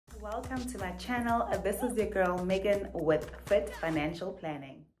Welcome to my channel. This is your girl Megan with Fit Financial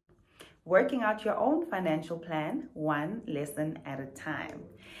Planning. Working out your own financial plan, one lesson at a time.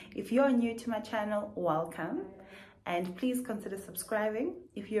 If you're new to my channel, welcome. And please consider subscribing.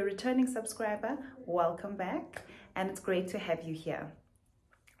 If you're a returning subscriber, welcome back. And it's great to have you here.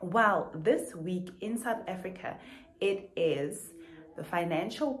 Well, this week in South Africa, it is the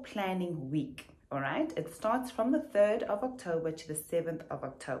Financial Planning Week. All right, it starts from the 3rd of October to the 7th of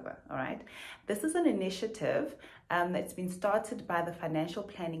October. All right, this is an initiative that's been started by the Financial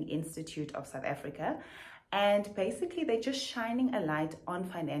Planning Institute of South Africa, and basically they're just shining a light on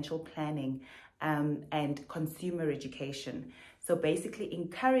financial planning and consumer education. So basically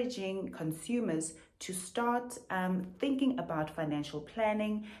encouraging consumers to start thinking about financial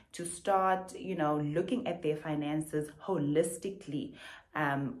planning, to start, looking at their finances holistically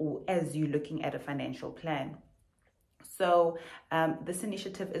or as you're looking at a financial plan. So this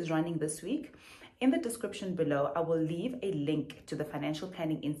initiative is running this week. In the description below, I will leave a link to the Financial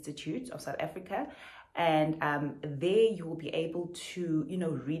Planning Institute of South Africa. And there you will be able to,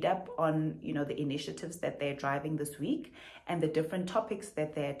 read up on, the initiatives that they're driving this week and the different topics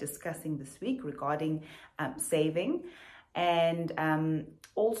that they're discussing this week regarding saving. And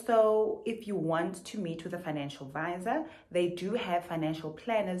also, if you want to meet with a financial advisor, they do have financial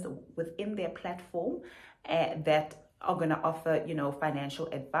planners within their platform that are going to offer, financial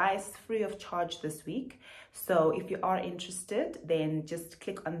advice free of charge this week. So if you are interested, then just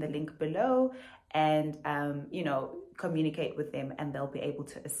click on the link below and, communicate with them and they'll be able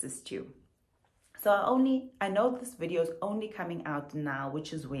to assist you. So I know this video is only coming out now,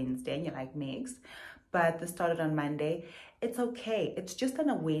 which is Wednesday, and you're like, Megs, but this started on Monday. It's okay. It's just an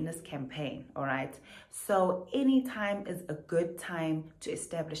awareness campaign, all right? So any time is a good time to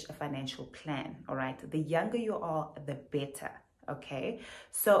establish a financial plan, all right? The younger you are, the better, okay?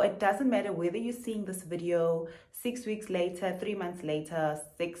 So it doesn't matter whether you're seeing this video 6 weeks later, 3 months later,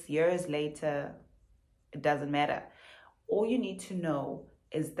 6 years later, it doesn't matter. All you need to know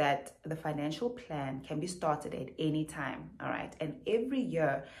is that the financial plan can be started at any time, all right? And every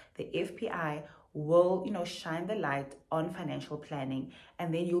year, the FPI will, shine the light on financial planning,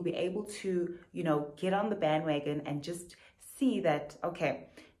 and then you'll be able to, get on the bandwagon and just see that, okay,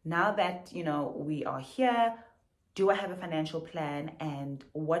 now that, we are here, do I have a financial plan, and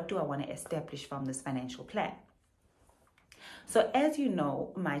what do I want to establish from this financial plan? So as you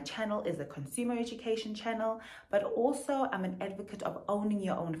know, my channel is a consumer education channel, but also I'm an advocate of owning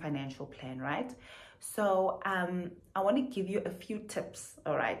your own financial plan, right? So I want to give you a few tips,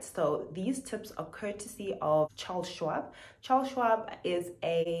 all right? So these tips are courtesy of Charles Schwab. Charles Schwab is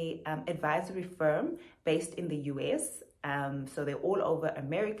a advisory firm based in the US. So they're all over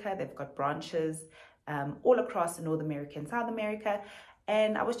America. They've got branches all across North America and South America.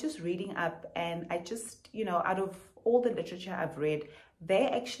 And I was just reading up, and I just, out of all the literature I've read, they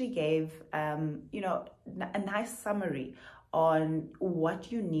actually gave, a nice summary on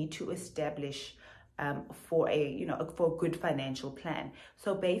what you need to establish for a good financial plan.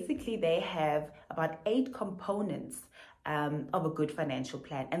 So basically they have about 8 components of a good financial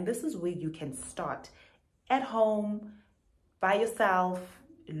plan. And this is where you can start at home, by yourself.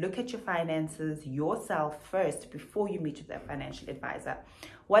 Look at your finances yourself first before you meet with a financial advisor.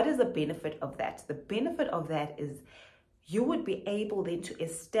 What is the benefit of that? The benefit of that is you would be able then to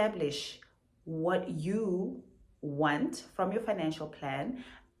establish what you want from your financial plan,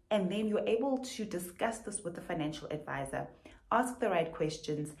 and then you're able to discuss this with the financial advisor, ask the right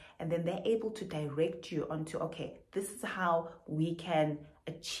questions, and then they're able to direct you onto, okay, this is how we can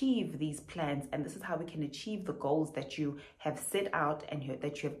achieve these plans, and this is how we can achieve the goals that you have set out and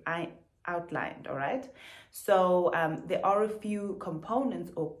that you have outlined, all right? So there are a few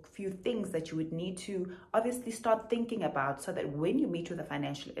components or few things that you would need to obviously start thinking about, so that when you meet with a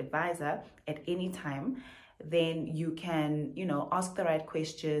financial advisor at any time, then you can, ask the right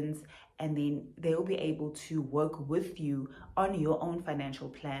questions, and then they'll be able to work with you on your own financial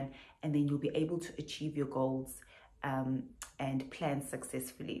plan, and then you'll be able to achieve your goals and plan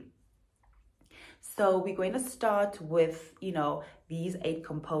successfully. So we're going to start with, these 8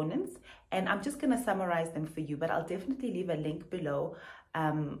 components, and I'm just going to summarize them for you, but I'll definitely leave a link below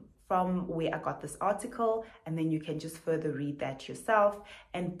from where I got this article, and then you can just further read that yourself.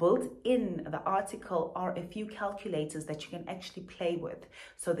 And built in the article are a few calculators that you can actually play with.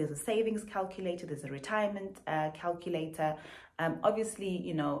 So there's a savings calculator, there's a retirement calculator.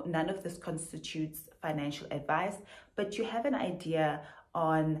 Obviously, none of this constitutes financial advice, but you have an idea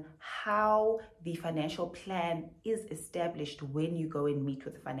on how the financial plan is established when you go and meet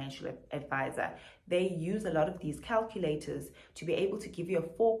with a financial advisor. They use a lot of these calculators to be able to give you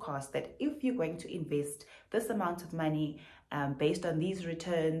a forecast that if you're going to invest this amount of money based on these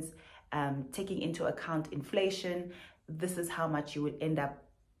returns, taking into account inflation, this is how much you would end up,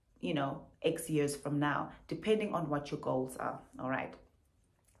 X years from now, depending on what your goals are. All right.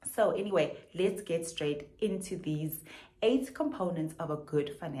 So anyway, let's get straight into these 8 components of a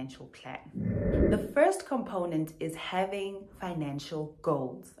good financial plan. The first component is having financial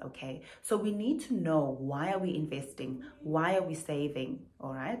goals, okay? So we need to know, why are we investing? Why are we saving?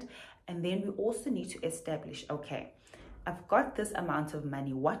 All right. And then we also need to establish, okay, I've got this amount of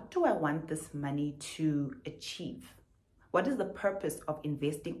money. What do I want this money to achieve? What is the purpose of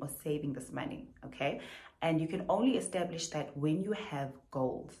investing or saving this money? Okay. And you can only establish that when you have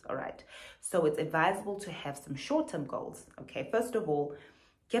goals. All right. So it's advisable to have some short-term goals. Okay. First of all,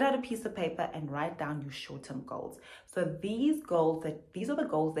 get out a piece of paper and write down your short-term goals. So these are the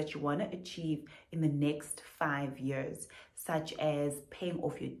goals that you want to achieve in the next 5 years, such as paying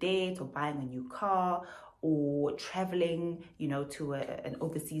off your debt or buying a new car or traveling, to an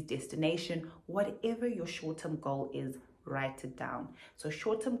overseas destination. Whatever your short-term goal is, write it down. So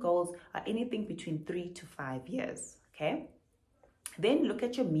short-term goals are anything between 3 to 5 years, okay? Then look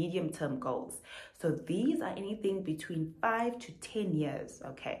at your medium-term goals. So these are anything between 5 to 10 years,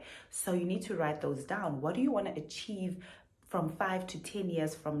 okay? So you need to write those down. What do you want to achieve from 5 to 10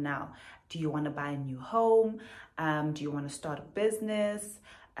 years from now? Do you want to buy a new home? Do you want to start a business?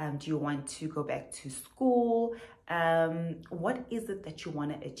 Do you want to go back to school? What is it that you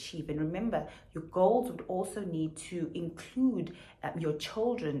want to achieve? And remember, your goals would also need to include your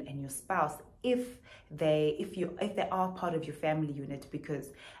children and your spouse if they are part of your family unit, because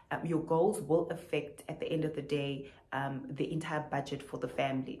your goals will affect, at the end of the day, the entire budget for the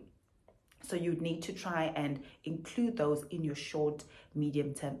family. So you need to try and include those in your short,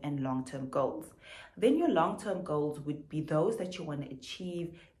 medium-term, and long-term goals. Then your long-term goals would be those that you want to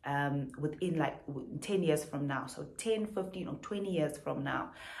achieve within 10 years from now. So 10, 15, or 20 years from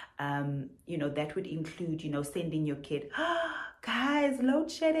now. That would include, sending your kid, guys, load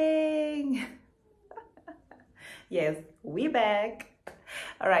shedding. Yes, we back.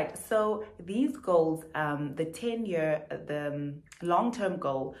 All right, so these goals, the long-term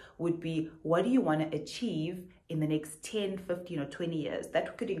goal would be, what do you want to achieve in the next 10, 15, or 20 years?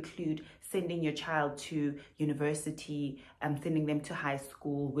 That could include sending your child to university, sending them to high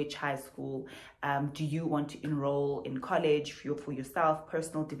school. Which high school? Do you want to enroll in college for yourself,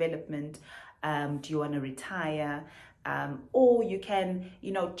 personal development? Do you want to retire? Or you can,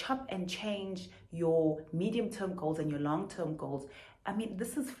 chop and change your medium-term goals and your long-term goals. I mean,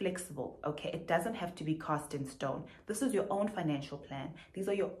 this is flexible, okay? It doesn't have to be cast in stone. This is your own financial plan. These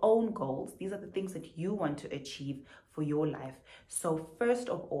are your own goals. These are the things that you want to achieve for your life. So first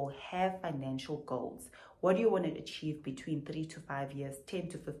of all, have financial goals. What do you want to achieve between 3 to 5 years, 10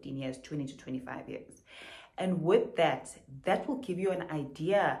 to 15 years, 20 to 25 years? And with that will give you an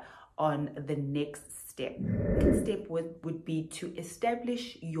idea on the next step. The next step would be to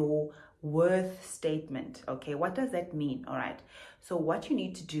establish your worth statement. Okay, what does that mean? All right, so what you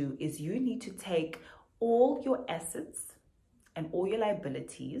need to do is you need to take all your assets and all your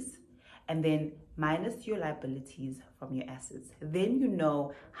liabilities and then minus your liabilities from your assets. Then you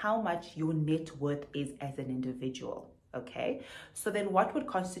know how much your net worth is as an individual. Okay, so then what would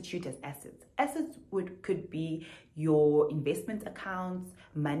constitute as assets? Assets could be your investment accounts,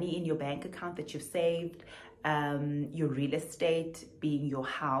 money in your bank account that you've saved, your real estate being your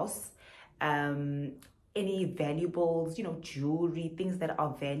house, any valuables, jewelry, things that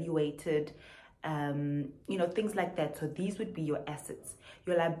are valuated, things like that. So these would be your assets.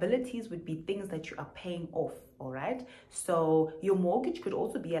 Your liabilities would be things that you are paying off. All right. So your mortgage could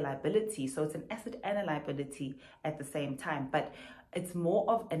also be a liability. So it's an asset and a liability at the same time, but it's more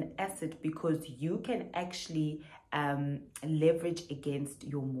of an asset because you can actually leverage against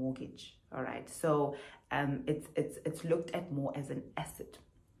your mortgage. All right. So it's looked at more as an asset.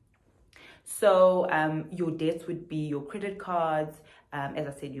 So your debts would be your credit cards. As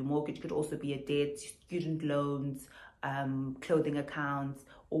I said, your mortgage could also be a debt, student loans, clothing accounts,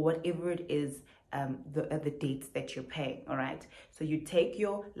 or whatever it is, the debts that you're paying. All right. So you take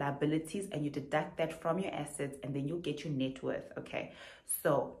your liabilities and you deduct that from your assets, and then you'll get your net worth. Okay.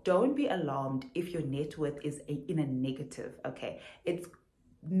 So don't be alarmed if your net worth is in a negative. Okay. It's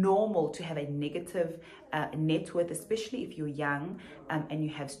normal to have a negative net worth, especially if you're young and you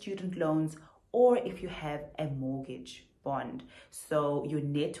have student loans or if you have a mortgage. bond. So your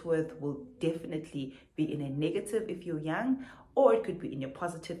net worth will definitely be in a negative if you're young, or it could be in your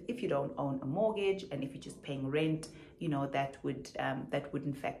positive if you don't own a mortgage, and if you're just paying rent, you know, that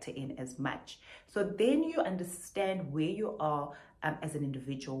wouldn't factor in as much. So then you understand where you are as an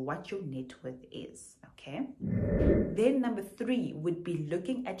individual, what your net worth is. Okay. Then number 3 would be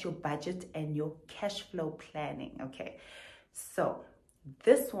looking at your budget and your cash flow planning. Okay. So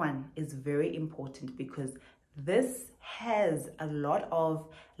this one is very important because this has a lot of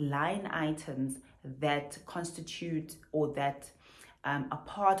line items that constitute or that are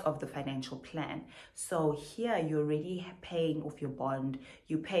part of the financial plan. So here you're already paying off your bond,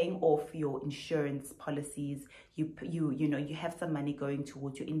 you're paying off your insurance policies, you know, you have some money going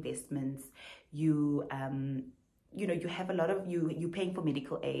towards your investments, you have a lot of you're paying for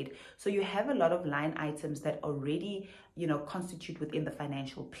medical aid. So you have a lot of line items that already, you know, constitute within the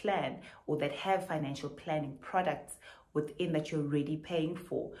financial plan, or that have financial planning products within that you're already paying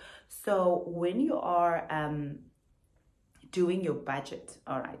for. So when you are doing your budget,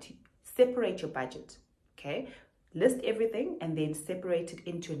 all right, separate your budget. Okay, list everything and then separate it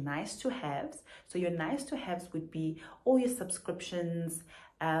into nice to haves. So your nice to haves would be all your subscriptions,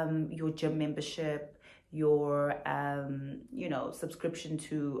 your gym membership, your subscription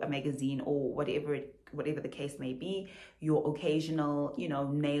to a magazine, or whatever the case may be, your occasional, you know,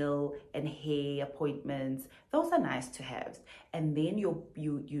 nail and hair appointments. Those are nice to have. And then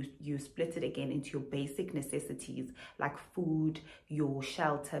you split it again into your basic necessities like food, your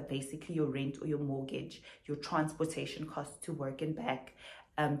shelter, basically your rent or your mortgage, your transportation costs to work and back,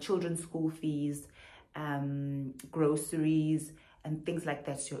 children's school fees, groceries, and things like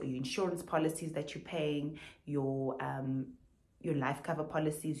that. So your insurance policies that you're paying, your life cover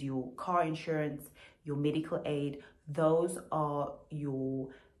policies, your car insurance, your medical aid. Those are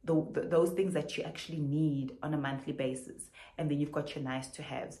those things that you actually need on a monthly basis. And then you've got your nice to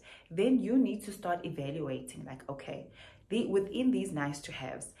haves. Then you need to start evaluating, like, okay, within these nice to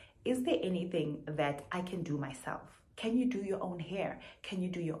haves, is there anything that I can do myself? Can you do your own hair? Can you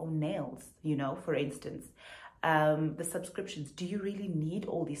do your own nails? You know, for instance, the subscriptions. Do you really need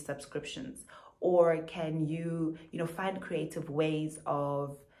all these subscriptions? Or can you, find creative ways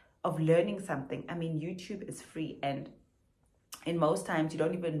of learning something? I mean, YouTube is free, and in most times you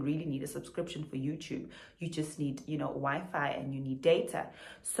don't even really need a subscription for YouTube. You just need, Wi-Fi, and you need data.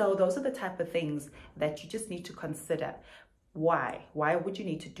 So those are the type of things that you just need to consider. Why would you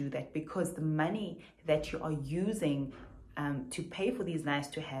need to do that? Because the money that you are using to pay for these nice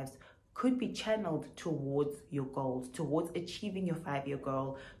to haves could be channeled towards your goals, towards achieving your 5-year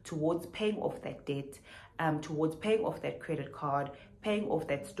goal, towards paying off that debt, towards paying off that credit card, paying off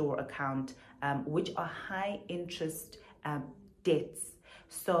that store account, which are high interest debts.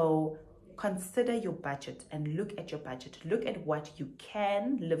 So consider your budget and look at your budget. Look at what you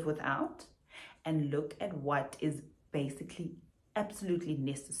can live without, and look at what is basically absolutely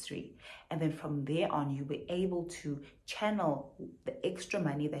necessary. And then from there on, you'll be able to channel the extra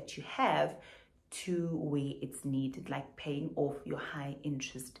money that you have to where it's needed, like paying off your high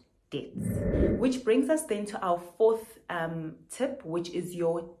interest debts. Which brings us then to our fourth tip, which is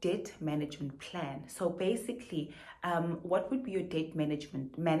your debt management plan. So basically, what would be your debt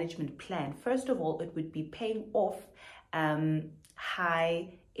management plan? First of all, it would be paying off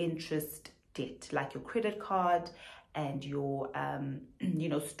high interest debt, like your credit card and your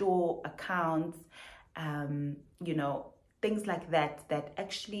store accounts, things like that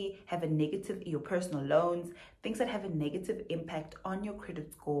actually have a negative, your personal loans, things that have a negative impact on your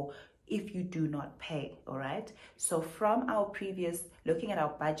credit score if you do not pay. All right, so from our previous looking at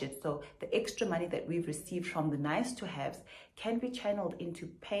our budget, so the extra money that we've received from the nice to haves can be channeled into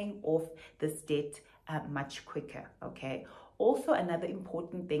paying off this debt much quicker. Okay. Also, another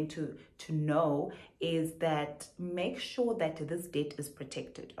important thing to know is that make sure that this debt is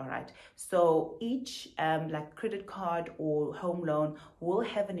protected. All right. So each like credit card or home loan will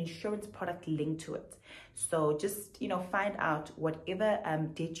have an insurance product linked to it. So just, find out whatever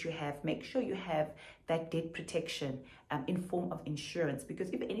debt you have, make sure you have that debt protection in form of insurance,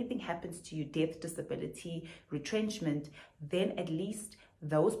 because if anything happens to you, death, disability, retrenchment, then at least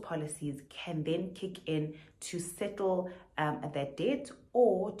those policies can then kick in to settle that debt,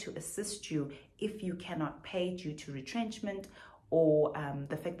 or to assist you if you cannot pay due to retrenchment, or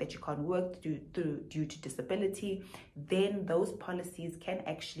the fact that you can't work due to disability. Then those policies can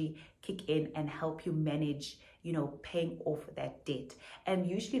actually kick in and help you manage, paying off that debt. And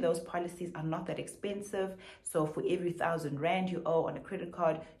usually those policies are not that expensive. So for every 1,000 Rand you owe on a credit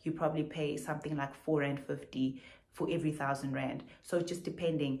card, you probably pay something like 4.50 Rand for every 1,000 Rand. So just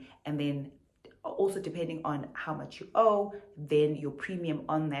depending. And then also depending on how much you owe, then your premium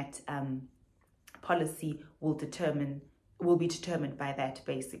on that policy will be determined by that,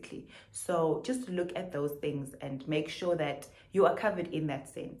 basically. So just look at those things and make sure that you are covered in that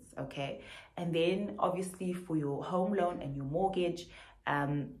sense, okay? And then obviously for your home loan and your mortgage,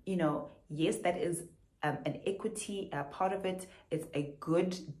 you know, yes, that is an equity part of it. It's a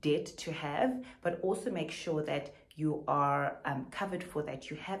good debt to have, but also make sure that you are covered for that.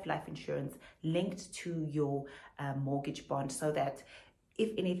 You have life insurance linked to your mortgage bond, so that if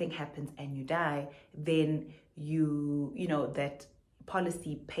anything happens and you die, then you know that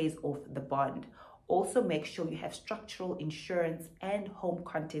policy pays off the bond. Also make sure you have structural insurance and home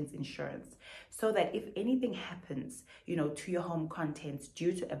contents insurance, so that if anything happens, you know, to your home contents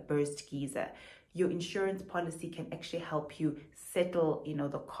due to a burst geyser, your insurance policy can actually help you settle, you know,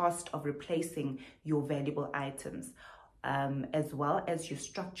 the cost of replacing your valuable items, as well as your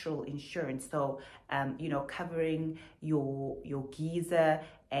structural insurance. So, you know, covering your geyser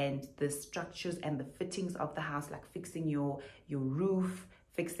and the structures and the fittings of the house, like fixing your roof,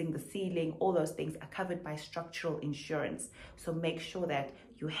 fixing the ceiling, all those things are covered by structural insurance. So make sure that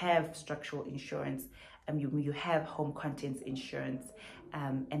you have structural insurance, you have home contents insurance,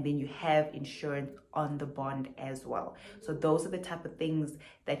 and then you have insurance on the bond as well. So those are the type of things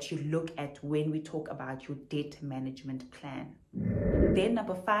that you look at when we talk about your debt management plan. Then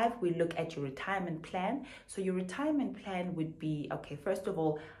number 5, we look at your retirement plan. So your retirement plan would be, okay, first of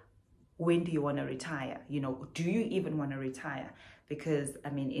all, when do you want to retire? You know, do you even want to retire? Because, I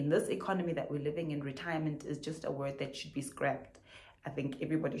mean, in this economy that we're living in, retirement is just a word that should be scrapped. I think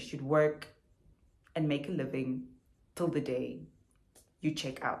everybody should work and make a living till the day you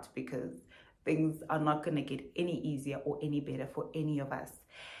check out, because things are not going to get any easier or any better for any of us.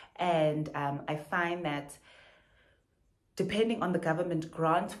 And I find that depending on the government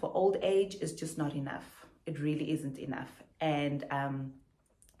grant for old age is just not enough. It really isn't enough. And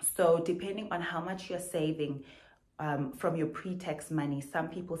so depending on how much you're saving from your pre-tax money, some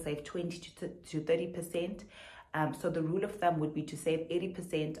people save 20 to 30%. So the rule of thumb would be to save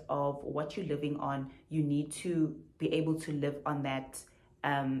 80% of what you're living on. You need to be able to live on that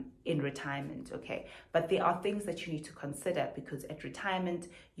in retirement, okay? But there are things that you need to consider, because at retirement,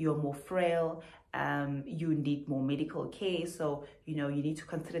 you're more frail, you need more medical care. So, you know, you need to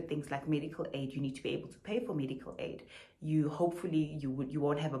consider things like medical aid. You need to be able to pay for medical aid. Hopefully you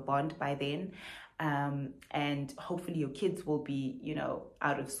won't have a bond by then. And hopefully your kids will be, you know,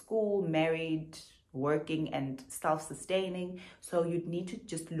 out of school, married, working and self-sustaining. So you'd need to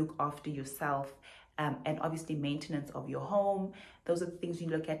just look after yourself, and obviously maintenance of your home. Those are the things you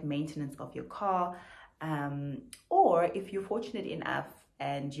look at, maintenance of your car. Or if you're fortunate enough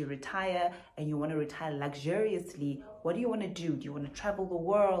and you retire and you want to retire luxuriously, what do you want to do? Do you want to travel the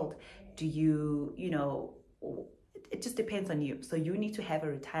world? Do you, you know, it just depends on you. So you need to have a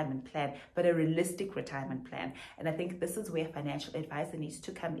retirement plan, but a realistic retirement plan. And I think this is where financial advisor needs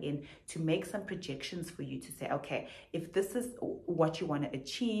to come in to make some projections for you to say, okay, if this is what you want to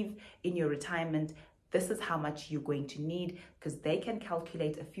achieve in your retirement, this is how much you're going to need, because they can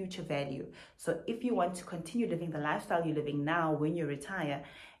calculate a future value. So if you want to continue living the lifestyle you're living now when you retire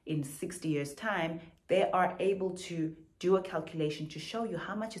in 60 years time, they are able to do a calculation to show you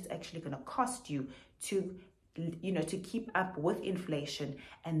how much it's actually going to cost you to, you know, to keep up with inflation.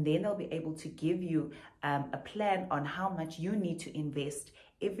 And then they'll be able to give you a plan on how much you need to invest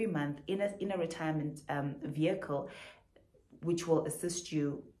every month in a retirement vehicle, which will assist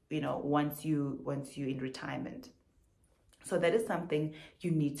you, you know, once you're in retirement. So that is something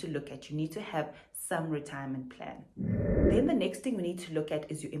you need to look at. You need to have some retirement plan. Then the next thing we need to look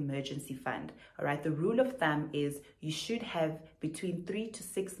at is your emergency fund. All right. The rule of thumb is you should have between 3 to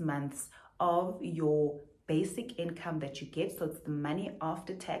 6 months of your basic income that you get. So it's the money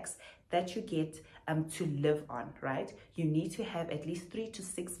after tax that you get to live on, right? You need to have at least 3 to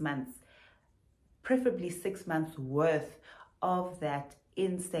 6 months, preferably 6 months worth of that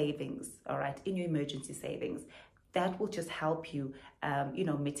in savings, all right, in your emergency savings. That will just help you, you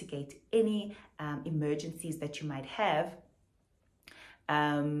know, mitigate any emergencies that you might have,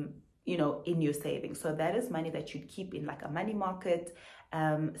 you know, in your savings. So that is money that you'd keep in like a money market,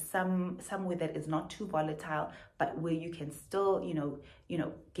 somewhere that is not too volatile, but where you can still, you know,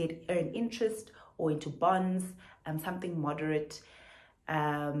 earn interest, or into bonds, something moderate,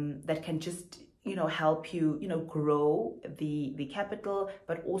 that can just, you know, help you, you know, grow the capital,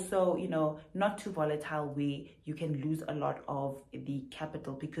 but also, you know, not too volatile where you can lose a lot of the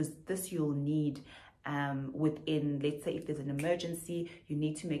capital, because this you'll need within, let's say if there's an emergency, you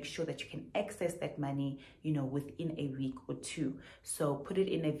need to make sure that you can access that money, within a week or two. So put it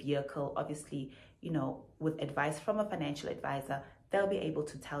in a vehicle, obviously, with advice from a financial advisor. They'll be able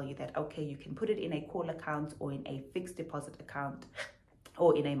to tell you that, okay, you can put it in a call account or in a fixed deposit account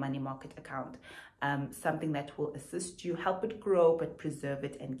or in a money market account, something that will assist you, help it grow, but preserve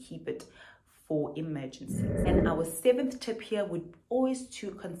it and keep it for emergencies. And our 7th tip here would always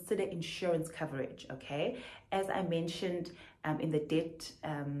to consider insurance coverage. Okay, as I mentioned in the debt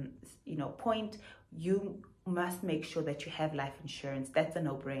point, you must make sure that you have life insurance. That's a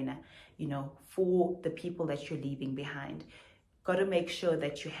no-brainer, for the people that you're leaving behind. Got to make sure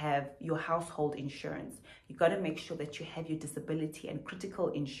that you have your household insurance. You got to make sure that you have your disability and critical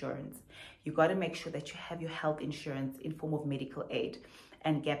insurance. You got to make sure that you have your health insurance in form of medical aid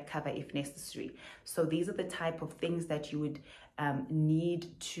and gap cover if necessary. So these are the type of things that you would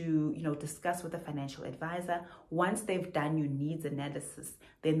need to discuss with a financial advisor. Once they've done your needs analysis,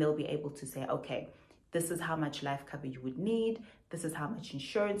 then they'll be able to say, okay, this is how much life cover you would need, this is how much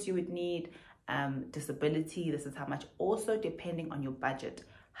insurance you would need, disability, this is how much. Also, depending on your budget,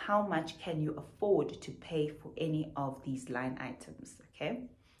 how much can you afford to pay for any of these line items. Okay,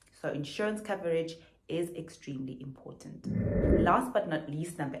 so insurance coverage is extremely important. Last but not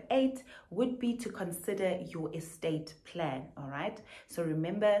least, number 8 would be to consider your estate plan. All right, so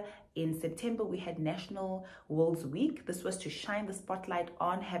remember in September we had National Wills Week. This was to shine the spotlight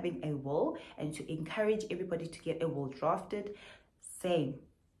on having a will and to encourage everybody to get a will drafted. Same,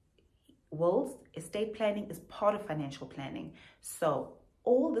 wills, estate planning is part of financial planning. So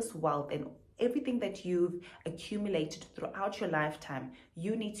all this wealth and everything that you've accumulated throughout your lifetime,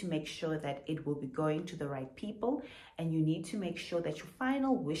 you need to make sure that it will be going to the right people, and you need to make sure that your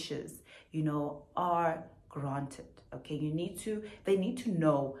final wishes, are granted. Okay, they need to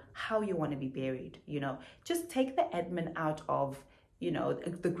know how you want to be buried. Just take the admin out of,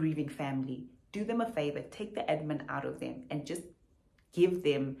 the grieving family. Do them a favor, take the admin out of them and just give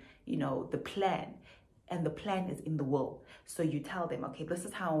them, the plan. And the plan is in the will. So you tell them, okay, this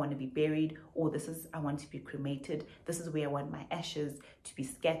is how I want to be buried, or this is, I want to be cremated. This is where I want my ashes to be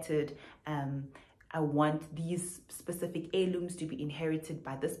scattered. I want these specific heirlooms to be inherited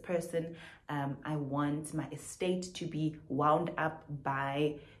by this person. I want my estate to be wound up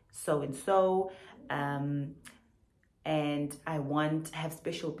by so-and-so. And I want to have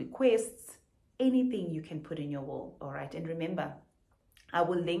special bequests. Anything you can put in your will, all right? And remember, I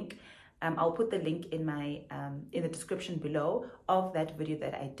will link, I'll put the link in my in the description below of that video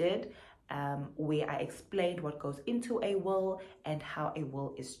that I did, where I explained what goes into a will and how a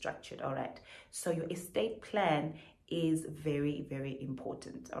will is structured. All right, so your estate plan is very, very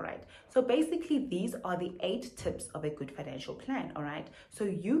important. All right, so basically these are the 8 tips of a good financial plan. All right, so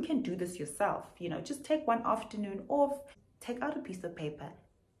you can do this yourself. Just take one afternoon off, take out a piece of paper,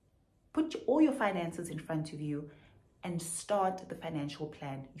 put all your finances in front of you, and start the financial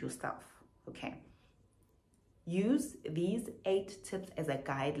plan yourself. Okay, use these 8 tips as a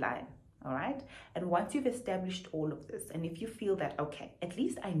guideline. All right, and once you've established all of this, and if you feel that, okay, at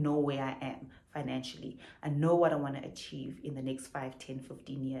least I know where I am financially, I know what I want to achieve in the next 5, 10,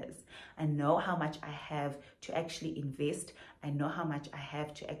 15 years, I know how much I have to actually invest, I know how much I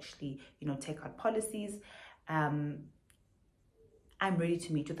have to actually take out policies, I'm ready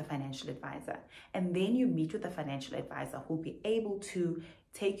to meet with a financial advisor. And then you meet with a financial advisor who will be able to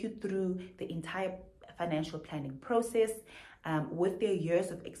take you through the entire financial planning process with their years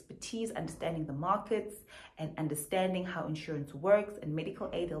of expertise, understanding the markets and understanding how insurance works and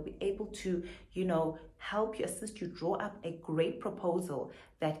medical aid. They'll be able to, help you, assist you, draw up a great proposal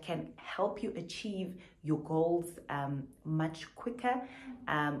that can help you achieve your goals much quicker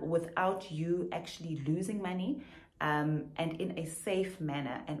without you actually losing money. And in a safe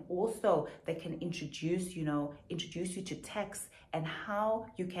manner. And also they can introduce you to tax and how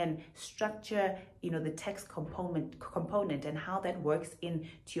you can structure, the tax component and how that works into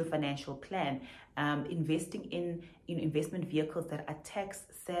your financial plan. Investing in investment vehicles that are tax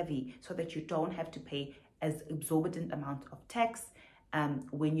savvy so that you don't have to pay as exorbitant amount of tax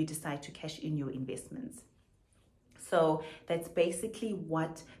when you decide to cash in your investments. So that's basically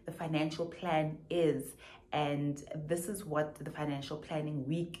what the financial plan is. And this is what the Financial Planning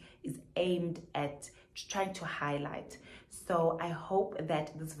Week is aimed at trying to highlight. So I hope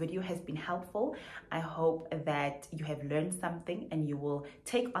that this video has been helpful. I hope that you have learned something and you will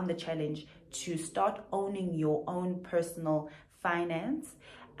take on the challenge to start owning your own personal finance.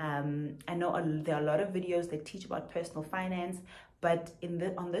 I know there are a lot of videos that teach about personal finance, but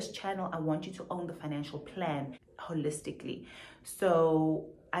on this channel, I want you to own the financial plan holistically. So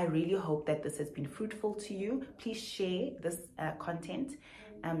I really hope that this has been fruitful to you. Please share this content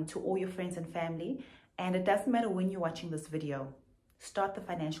to all your friends and family. And it doesn't matter when you're watching this video. Start the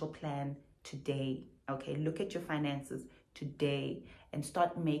financial plan today. Okay, look at your finances today and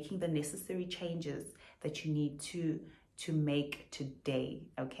start making the necessary changes that you need to make today.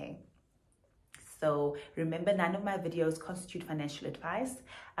 Okay, so remember, none of my videos constitute financial advice.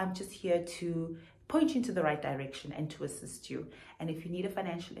 I'm just here to point you into the right direction and to assist you. And if you need a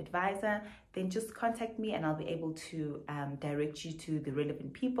financial advisor, then just contact me and I'll be able to direct you to the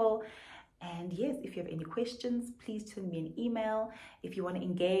relevant people. And yes, if you have any questions, please send me an email. If you want to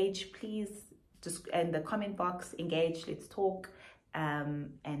engage, please just in the comment box, engage, let's talk.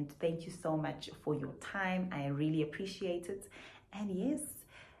 And thank you so much for your time. I really appreciate it. And yes,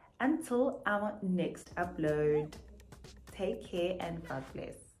 until our next upload, take care and God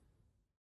bless.